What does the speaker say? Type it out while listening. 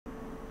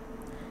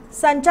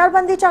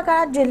संचारबंदीच्या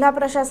काळात जिल्हा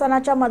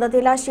प्रशासनाच्या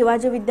मदतीला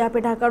शिवाजी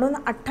विद्यापीठाकडून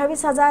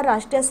 28,000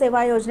 राष्ट्रीय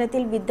सेवा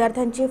योजनेतील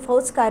विद्यार्थ्यांची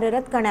फौज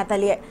कार्यरत करण्यात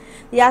आली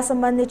आहे।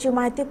 यासंबंधीची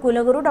माहिती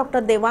कुलगुरू डॉक्टर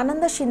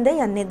देवानंद शिंदे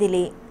यांनी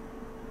दिली।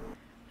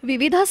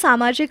 विविध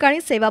सामाजिक आणि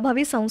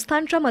सेवाभावी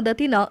संस्थांच्या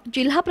मदतीने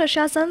जिल्हा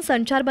प्रशासन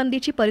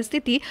संचारबंदीची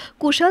परिस्थिती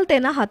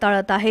कुशलतेने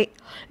हाताळत आहे।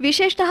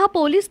 विशेषतः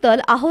पोलीस दल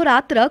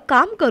अहोरात्र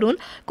काम करून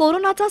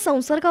कोरोनाचा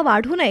संसर्ग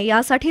वाढू नये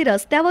यासाठी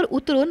रस्त्यावर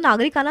उतरून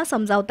नागरिकांना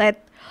समजावतायत।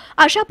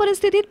 अशा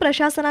परिस्थितीत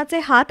प्रशासनाचे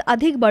हात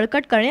अधिक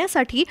बळकट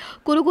करण्यासाठी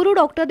कुलगुरू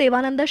डॉक्टर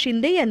देवानंद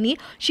शिंदे यांनी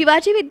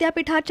शिवाजी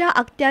विद्यापीठाच्या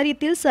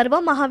अखत्यारीतील सर्व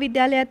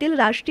महाविद्यालयातील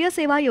राष्ट्रीय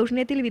सेवा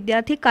योजनेतील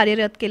विद्यार्थी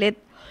कार्यरत केलेत।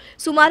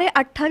 सुमारे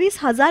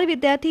 28,000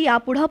 विद्यार्थी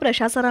यापुढे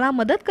प्रशासनाला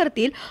मदत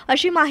करतील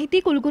अशी माहिती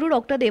कुलगुरू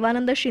डॉक्टर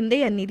देवानंद शिंदे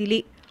यांनी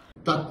दिली।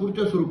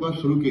 तात्पुरत्या स्वरूपात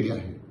सुरू केली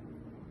आहे।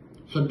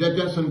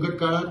 सध्याच्या संकट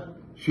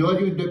काळात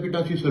शिवाजी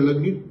विद्यापीठाशी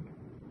संलग्नित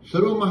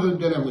सर्व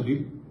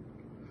महाविद्यालयामधील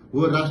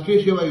व राष्ट्रीय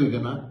सेवा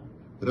योजना,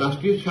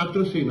 राष्ट्रीय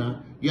छात्र सेना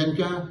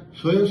यांच्या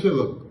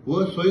स्वयंसेवक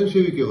व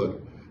स्वयंसेविकेवर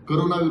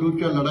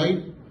कोरोनाविरुद्धच्या लढाईत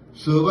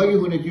सहभागी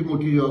होण्याची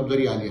मोठी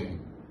जबाबदारी आली आहे।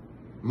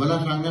 मला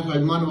सांगण्यास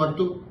अभिमान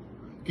वाटतो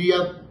की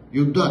या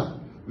युद्धात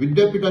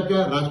विद्यापीठाच्या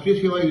राष्ट्रीय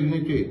सेवा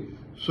योजनेचे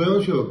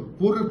स्वयंसेवक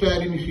पूर्ण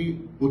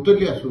तयारीनिशी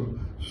उतरले असून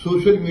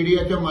सोशल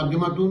मीडियाच्या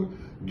माध्यमातून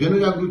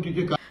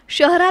जनजागृतीचे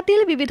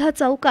शहरातील विविध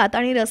चौकात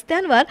आणि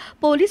रस्त्यांवर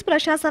पोलीस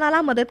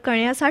प्रशासनाला मदत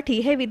करण्यासाठी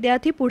हे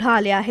विद्यार्थी पुढे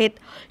आले आहेत।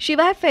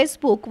 शिवाय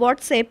फेसबुक,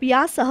 व्हॉट्सअप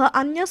यासह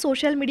अन्य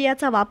सोशल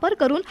मीडियाचा वापर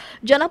करून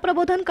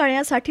जनप्रबोधन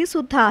करण्यासाठी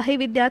सुद्धा हे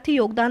विद्यार्थी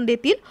योगदान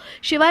देतील।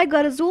 शिवाय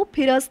गरजू,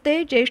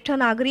 फिरस्ते, ज्येष्ठ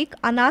नागरिक,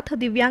 अनाथ,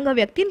 दिव्यांग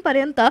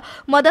व्यक्तींपर्यंत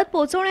मदत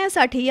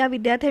पोहोचवण्यासाठी या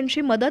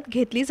विद्यार्थ्यांची मदत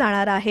घेतली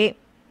जाणार आहे।